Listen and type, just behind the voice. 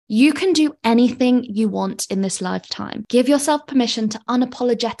You can do anything you want in this lifetime. Give yourself permission to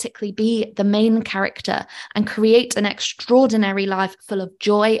unapologetically be the main character and create an extraordinary life full of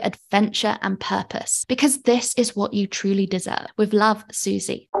joy, adventure, and purpose, because this is what you truly deserve. With love,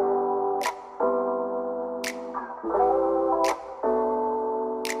 Susie.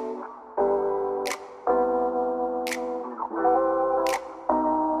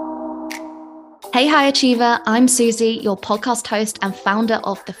 Hey, High Achiever, I'm Susie, your podcast host and founder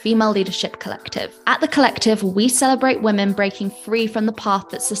of the Female Leadership Collective. At the Collective, we celebrate women breaking free from the path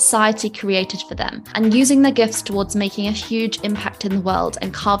that society created for them and using their gifts towards making a huge impact in the world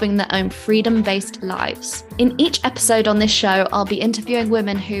and carving their own freedom-based lives. In each episode on this show, I'll be interviewing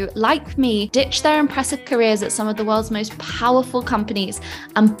women who, like me, ditched their impressive careers at some of the world's most powerful companies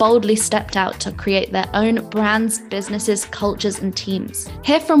and boldly stepped out to create their own brands, businesses, cultures, and teams.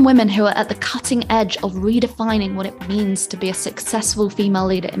 Hear from women who are at the cutting edge of redefining what it means to be a successful female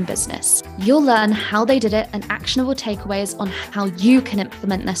leader in business. You'll learn how they did it and actionable takeaways on how you can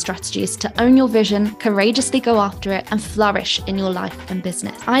implement their strategies to own your vision, courageously go after it, and flourish in your life and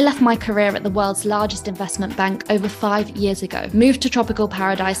business. I left my career at the world's largest investment bank over 5 years ago, moved to tropical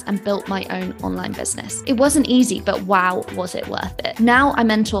paradise, and built my own online business. It wasn't easy, but wow, was it worth it. Now I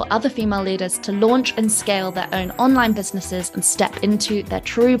mentor other female leaders to launch and scale their own online businesses and step into their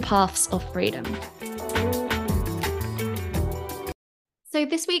true paths of freedom. So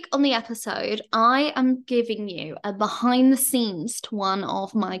this week on the episode, I am giving you a behind the scenes to one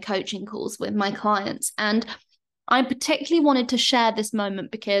of my coaching calls with my clients. And I particularly wanted to share this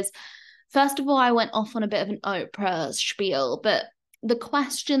moment because, first of all, I went off on a bit of an Oprah spiel, but the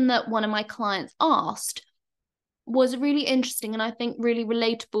question that one of my clients asked was really interesting and I think really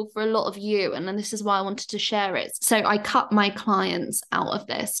relatable for a lot of you. And this is why I wanted to share it. So I cut my clients out of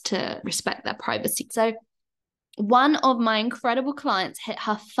this to respect their privacy. So one of my incredible clients hit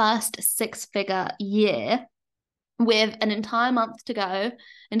her first 6-figure year with an entire 2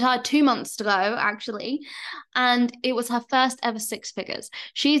 months to go, actually. And it was her first ever 6 figures.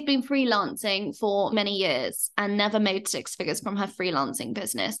 She's been freelancing for many years and never made 6 figures from her freelancing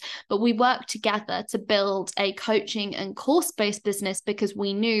business. But we worked together to build a coaching and course-based business because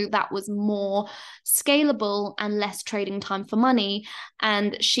we knew that was more scalable and less trading time for money.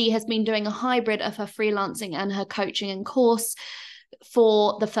 And she has been doing a hybrid of her freelancing and her coaching and course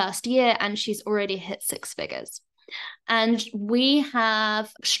for the first year, and she's already hit 6 figures. And we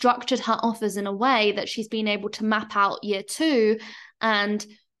have structured her offers in a way that she's been able to map out year 2 and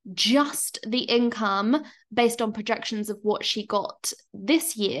just the income based on projections of what she got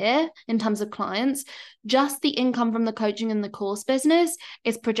this year in terms of clients, just the income from the coaching and the course business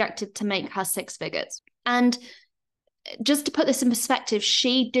is projected to make her 6 figures. And just to put this in perspective,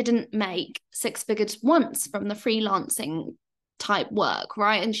 she didn't make 6 figures once from the freelancing type work,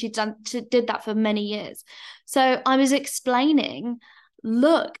 right? And she did that for many years. So I was explaining,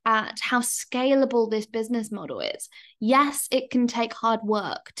 look at how scalable this business model is. Yes, it can take hard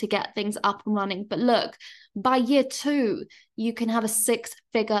work to get things up and running, but look, by year 2, you can have a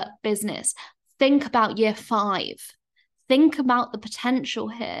 6-figure business. Think about year 5. Think about the potential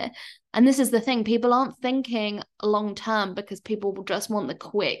here. And this is the thing, people aren't thinking long term because people just want the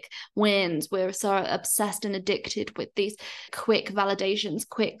quick wins. We're so obsessed and addicted with these quick validations,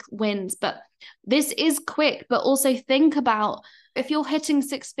 quick wins. But this is quick, but also think about if you're hitting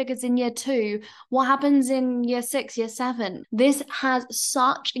 6 figures in year 2, what happens in year 6, year 7? This has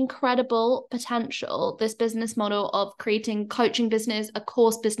such incredible potential, this business model of creating coaching business, a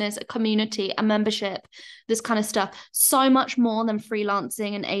course business, a community, a membership, this kind of stuff. So much more than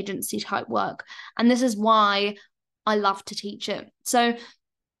freelancing and agency type work. And this is why I love to teach it. So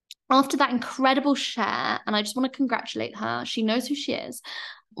after that incredible share, and I just want to congratulate her, she knows who she is.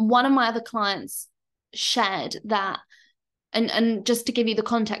 One of my other clients shared that, and just to give you the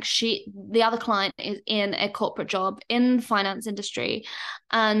context, the other client is in a corporate job in the finance industry,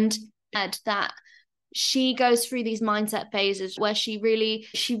 and said that she goes through these mindset phases where she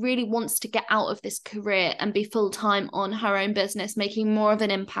really wants to get out of this career and be full-time on her own business, making more of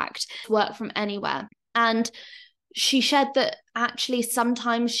an impact, work from anywhere. And she shared that actually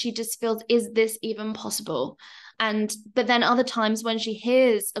sometimes she just feels, is this even possible? But then other times when she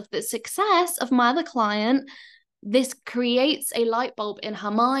hears of the success of my other client, this creates a light bulb in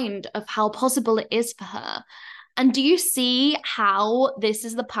her mind of how possible it is for her. And do you see how this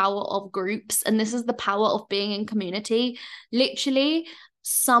is the power of groups and this is the power of being in community? Literally,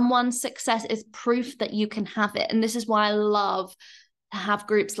 someone's success is proof that you can have it. And this is why I love to have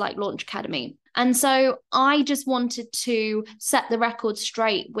groups like Launch Academy. And so I just wanted to set the record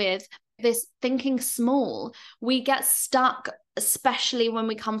straight with this thinking small. We get stuck especially when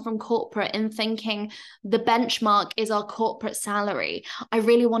we come from corporate and thinking the benchmark is our corporate salary. I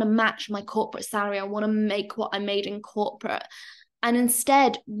really want to match my corporate salary. I want to make what I made in corporate. And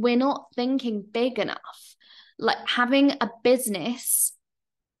instead, we're not thinking big enough. Like having a business,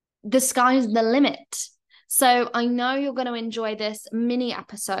 the sky's the limit. So I know you're going to enjoy this mini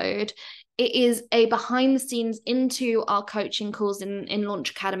episode. It is a behind the scenes into our coaching calls in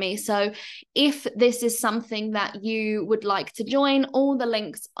Launch Academy. So if this is something that you would like to join, all the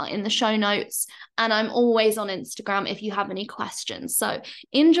links are in the show notes. And I'm always on Instagram if you have any questions. So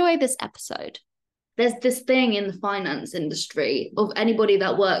enjoy this episode. There's this thing in the finance industry of anybody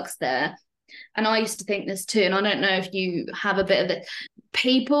that works there. And I used to think this too, and I don't know if you have a bit of it.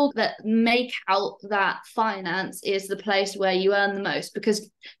 People that make out that finance is the place where you earn the most,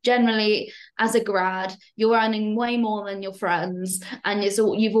 because generally as a grad, you're earning way more than your friends, and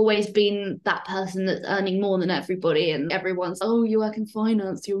you've always been that person that's earning more than everybody, and everyone's, oh, you work in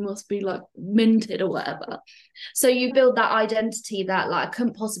finance, you must be like minted or whatever. So you build that identity that like I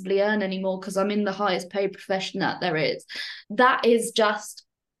couldn't possibly earn anymore because I'm in the highest paid profession that there is. That is just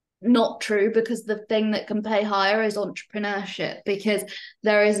not true, because the thing that can pay higher is entrepreneurship, because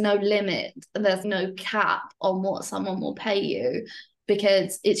there is no limit, there's no cap on what someone will pay you,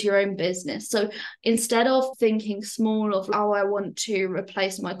 because it's your own business. So instead of thinking small of, oh, I want to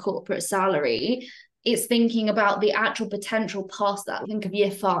replace my corporate salary, it's thinking about the actual potential past that. Think of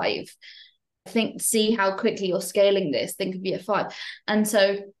year 5. See how quickly you're scaling this. Think of year 5. And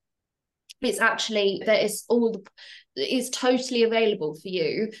so it's actually, it's totally available for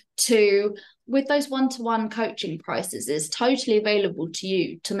you to, with those one-to-one coaching prices, it's totally available to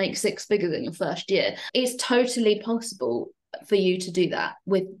you to make 6 figures in your first year. It's totally possible for you to do that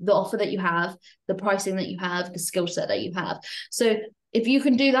with the offer that you have, the pricing that you have, the skill set that you have. So if you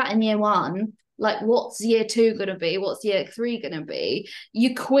can do that in year 1, like what's year 2 going to be? What's year 3 going to be?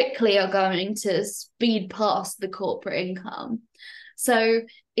 You quickly are going to speed past the corporate income. So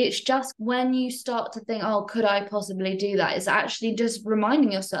it's just when you start to think, oh, could I possibly do that? It's actually just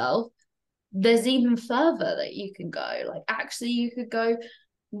reminding yourself there's even further that you can go. Like actually you could go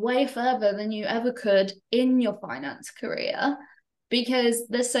way further than you ever could in your finance career, because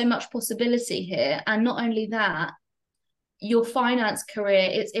there's so much possibility here. And not only that, your finance career,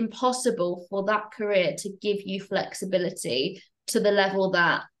 it's impossible for that career to give you flexibility to the level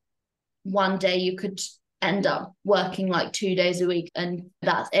that one day you could end up working like 2 days a week and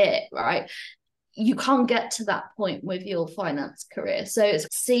that's it, right? You can't get to that point with your finance career. So it's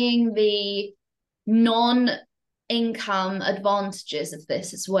seeing the non-income advantages of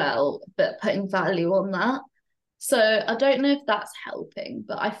this as well, but putting value on that. So I don't know if that's helping,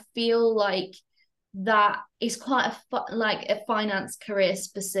 but I feel like that is quite a finance career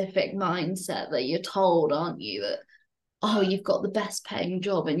specific mindset that you're told, aren't you, that oh, you've got the best paying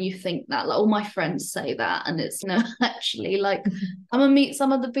job, and you think that, like all my friends say that, and it's no, actually, like I'm gonna meet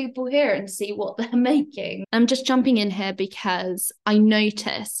some of the people here and see what they're making. I'm just jumping in here because I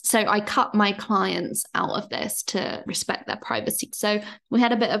noticed, so I cut my clients out of this to respect their privacy. So we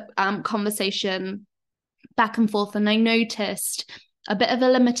had a bit of conversation back and forth, and I noticed a bit of a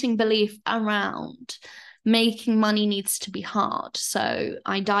limiting belief around making money needs to be hard. So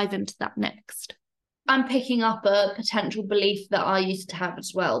I dive into that next. I'm picking up a potential belief that I used to have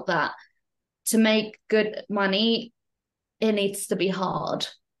as well, that to make good money, it needs to be hard.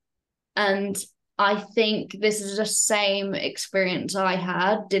 And I think this is the same experience I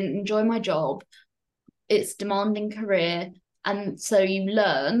had. Didn't enjoy my job. It's a demanding career. And so you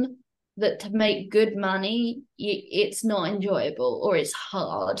learn that to make good money, it's not enjoyable, or it's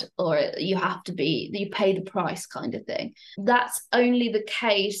hard, or you pay the price kind of thing. That's only the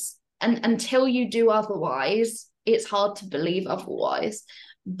case. And until you do otherwise, it's hard to believe otherwise.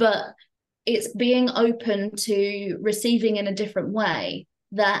 But it's being open to receiving in a different way,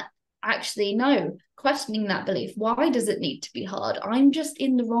 that actually, no, questioning that belief. Why does it need to be hard? I'm just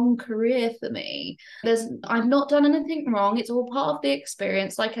in the wrong career for me. I've not done anything wrong. It's all part of the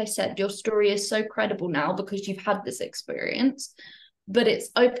experience. Like I said, your story is so credible now because you've had this experience. But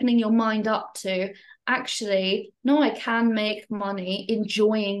it's opening your mind up to, actually, no, I can make money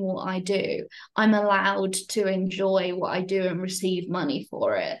enjoying what I do. I'm allowed to enjoy what I do and receive money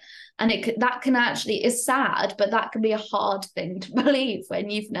for it. And that can actually, is sad, but that can be a hard thing to believe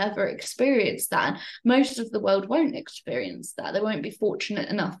when you've never experienced that. And most of the world won't experience that. They won't be fortunate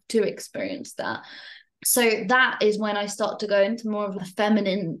enough to experience that. So that is when I start to go into more of the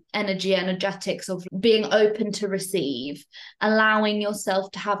feminine energetics of being open to receive, allowing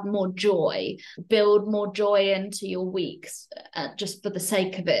yourself to have more joy, build more joy into your weeks, just for the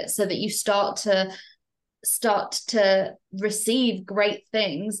sake of it, so that you start to start to receive great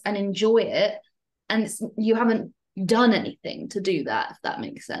things and enjoy it, and you haven't done anything to do that, if that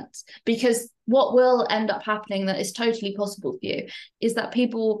makes sense. Because what will end up happening, that is totally possible for you, is that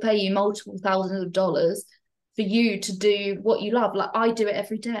people will pay you multiple thousands of dollars for you to do what you love. Like, I do it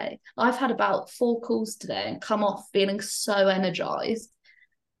every day. I've had about 4 calls today and come off feeling so energized.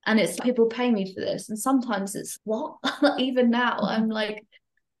 And it's people pay me for this. And sometimes it's what? Even now, I'm like,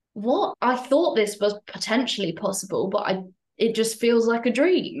 what? I thought this was potentially possible, but it just feels like a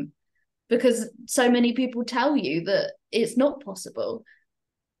dream, because so many people tell you that it's not possible.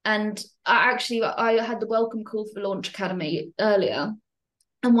 And I had the welcome call for Launch Academy earlier,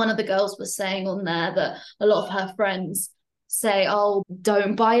 and one of the girls was saying on there that a lot of her friends say, oh,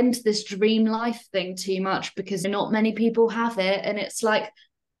 don't buy into this dream life thing too much because not many people have it. And it's like,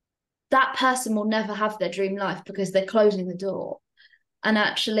 that person will never have their dream life because they're closing the door. And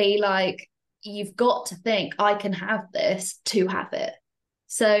actually, like, you've got to think, I can have this to have it.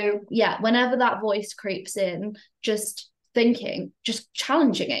 So yeah, whenever that voice creeps in, just thinking, just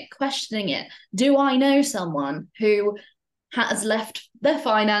challenging it, questioning it. Do I know someone who has left their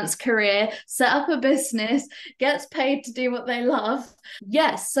finance career, set up a business, gets paid to do what they love?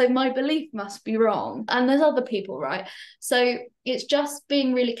 Yes, so my belief must be wrong. And there's other people, right? So it's just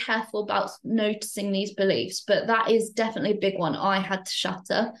being really careful about noticing these beliefs. But that is definitely a big one I had to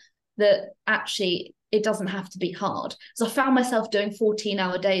shatter, that actually it doesn't have to be hard. So I found myself doing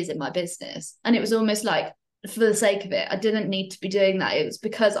 14-hour days in my business. And it was almost like, for the sake of it, I didn't need to be doing that. It was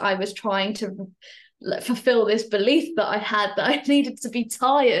because I was trying to fulfill this belief that I had, that I needed to be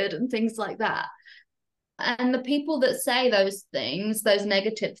tired and things like that. And the people that say those things, those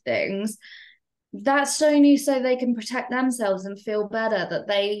negative things, that's only so they can protect themselves and feel better that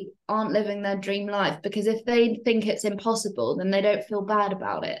they aren't living their dream life. Because if they think it's impossible, then they don't feel bad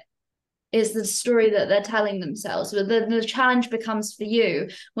about it. It's the story that they're telling themselves. But the challenge becomes for you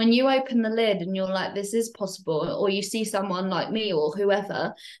when you open the lid and you're like, this is possible, or you see someone like me or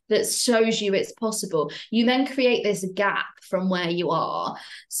whoever that shows you it's possible. You then create this gap from where you are.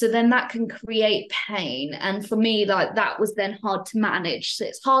 So then that can create pain. And for me, like, that was then hard to manage. So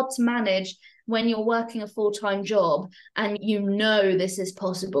it's hard to manage when you're working a full-time job and you know this is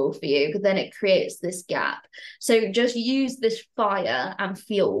possible for you, because then it creates this gap. So just use this fire and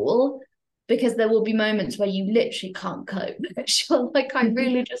fuel, because there will be moments where you literally can't cope. You're like, I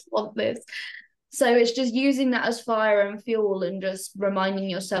really just want this. So it's just using that as fire and fuel, and just reminding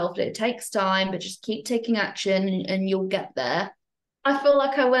yourself that it takes time, but just keep taking action and you'll get there. I feel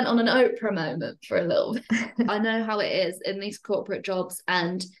like I went on an Oprah moment for a little bit. I know how it is in these corporate jobs,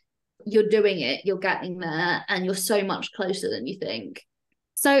 and you're doing it, you're getting there, and you're so much closer than you think.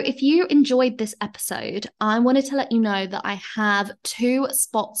 So if you enjoyed this episode, I wanted to let you know that I have 2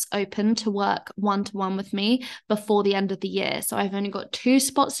 spots open to work one-to-one with me before the end of the year. So I've only got 2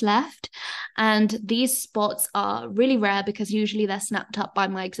 spots left, and these spots are really rare because usually they're snapped up by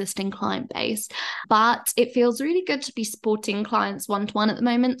my existing client base. But it feels really good to be supporting clients one-to-one at the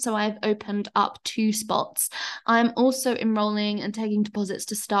moment, so I've opened up 2 spots. I'm also enrolling and taking deposits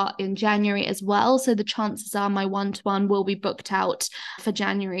to start in January as well, so the chances are my one-to-one will be booked out for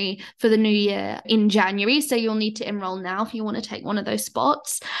January for the new year in January. So you'll need to enroll now if you want to take one of those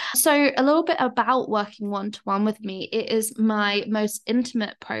spots. So a little bit about working one-to-one with me. It is my most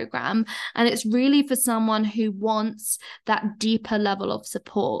intimate program, and it's really for someone who wants that deeper level of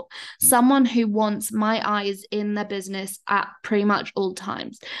support, someone who wants my eyes in their business at pretty much all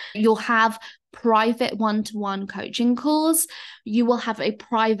times. You'll have private one-to-one coaching calls. You will have a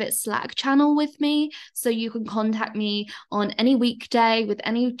private Slack channel with me, so you can contact me on any weekday with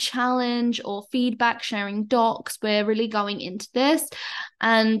any challenge or feedback, sharing docs. We're really going into this,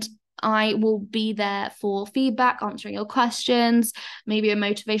 and I will be there for feedback, answering your questions, maybe a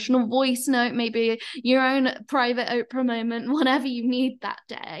motivational voice note, maybe your own private Oprah moment, whatever you need that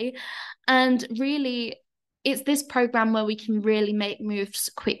day. And really, it's this program where we can really make moves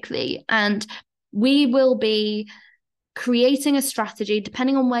quickly, and we will be creating a strategy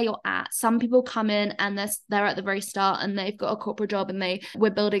depending on where you're at. Some people come in and they're at the very start and they've got a corporate job and we're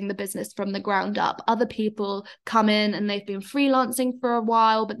building the business from the ground up. Other people come in and they've been freelancing for a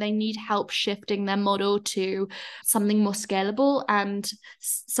while, but they need help shifting their model to something more scalable and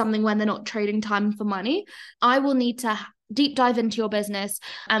something when they're not trading time for money. I will need to deep dive into your business,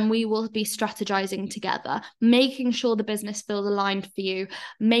 and we will be strategizing together, making sure the business feels aligned for you,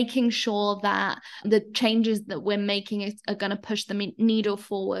 making sure that the changes that we're making are going to push the needle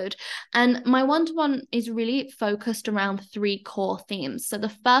forward. And my one-to-one is really focused around 3 core themes. So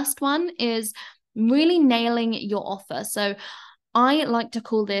the first one is really nailing your offer. So I like to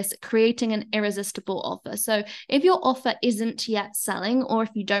call this creating an irresistible offer. So if your offer isn't yet selling, or if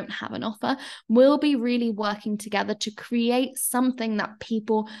you don't have an offer, we'll be really working together to create something that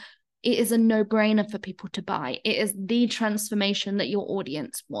it is a no-brainer for people to buy. It is the transformation that your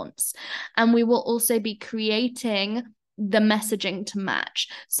audience wants. And we will also be creating the messaging to match.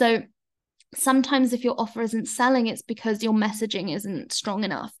 So sometimes if your offer isn't selling, it's because your messaging isn't strong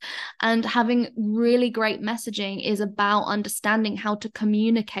enough. And having really great messaging is about understanding how to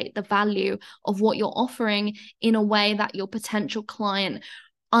communicate the value of what you're offering in a way that your potential client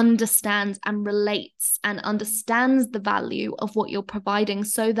understands and relates and understands the value of what you're providing,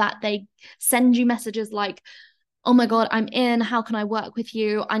 so that they send you messages like, oh my God, I'm in. How can I work with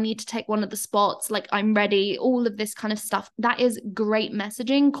you? I need to take one of the spots. Like, I'm ready. All of this kind of stuff. That is great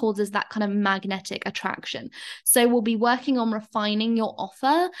messaging, causes that kind of magnetic attraction. So we'll be working on refining your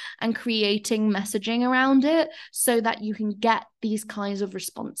offer and creating messaging around it so that you can get these kinds of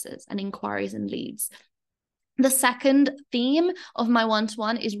responses and inquiries and leads. The second theme of my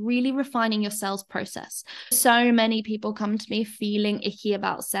one-to-one is really refining your sales process. So many people come to me feeling icky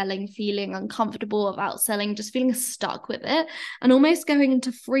about selling, feeling uncomfortable about selling, just feeling stuck with it, and almost going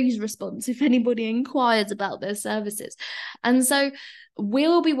into freeze response if anybody inquires about their services. And so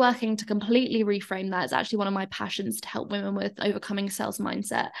we'll be working to completely reframe that. It's actually one of my passions, to help women with overcoming sales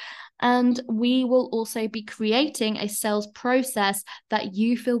mindset. And we will also be creating a sales process that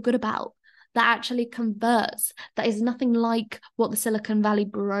you feel good about, that actually converts, that is nothing like what the Silicon Valley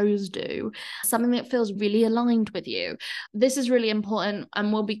bros do, something that feels really aligned with you. This is really important,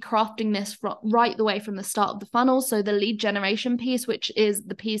 and we'll be crafting this right the way from the start of the funnel. So the lead generation piece, which is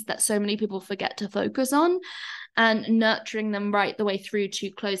the piece that so many people forget to focus on, and nurturing them right the way through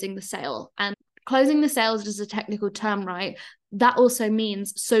to closing the sale. And closing the sales is a technical term, right? That also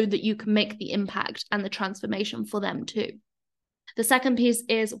means so that you can make the impact and the transformation for them too. The second piece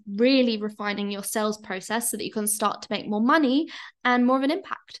is really refining your sales process so that you can start to make more money and more of an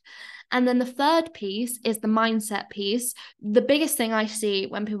impact. And then the third piece is the mindset piece. The biggest thing I see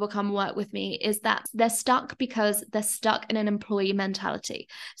when people come work with me is that they're stuck because they're stuck in an employee mentality.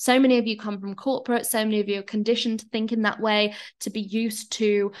 So many of you come from corporate, so many of you are conditioned to think in that way, to be used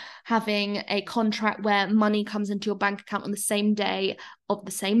to having a contract where money comes into your bank account on the same day of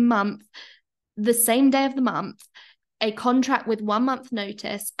the same month, the same day of the month, a contract with 1 month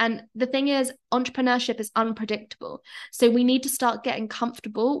notice. And the thing is, entrepreneurship is unpredictable. So we need to start getting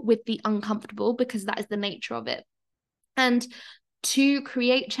comfortable with the uncomfortable, because that is the nature of it. And to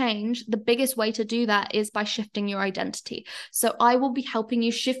create change, the biggest way to do that is by shifting your identity. So I will be helping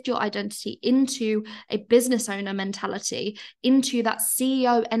you shift your identity into a business owner mentality, into that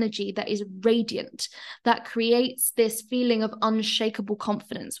CEO energy that is radiant, that creates this feeling of unshakable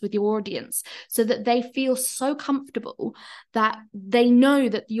confidence with your audience, so that they feel so comfortable that they know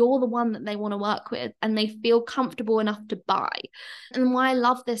that you're the one that they want to work with, and they feel comfortable enough to buy. And why I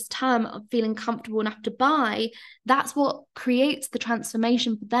love this term of feeling comfortable enough to buy, that's what creates the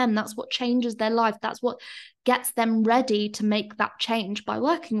transformation for them. That's what changes their life. That's what gets them ready to make that change by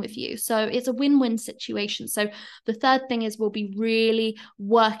working with you. So it's a win-win situation. So the third thing is we'll be really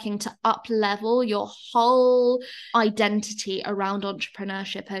working to up level your whole identity around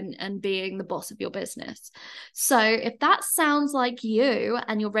entrepreneurship and being the boss of your business. So if that sounds like you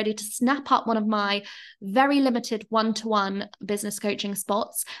and you're ready to snap up one of my very limited one-to-one business coaching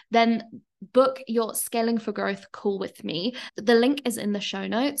spots, then book your Scaling for Growth call with me. The link is in the show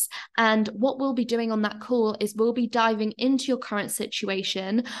notes. And what we'll be doing on that call is we'll be diving into your current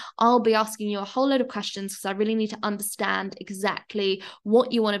situation. I'll be asking you a whole load of questions, because I really need to understand exactly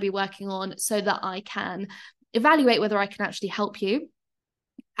what you want to be working on, so that I can evaluate whether I can actually help you.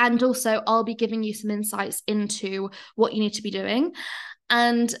 And also, I'll be giving you some insights into what you need to be doing.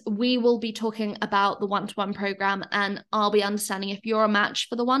 And we will be talking about the one-to-one program, and I'll be understanding if you're a match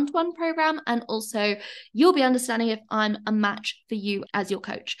for the one-to-one program, and also you'll be understanding if I'm a match for you as your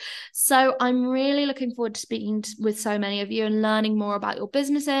coach. So I'm really looking forward to speaking with so many of you and learning more about your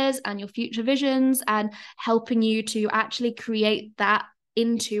businesses and your future visions, and helping you to actually create that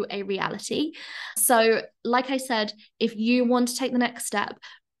into a reality. So like I said, if you want to take the next step,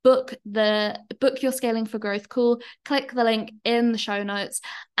 book your Scaling for Growth call, click the link in the show notes.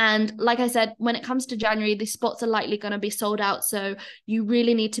 And like I said, when it comes to January, these spots are likely going to be sold out. So you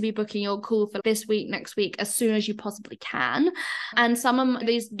really need to be booking your call for this week, next week, as soon as you possibly can. And some of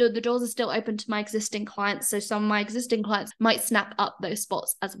the doors are still open to my existing clients. So some of my existing clients might snap up those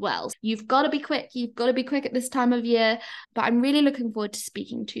spots as well. You've got to be quick. You've got to be quick at this time of year. But I'm really looking forward to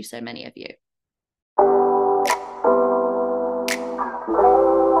speaking to so many of you.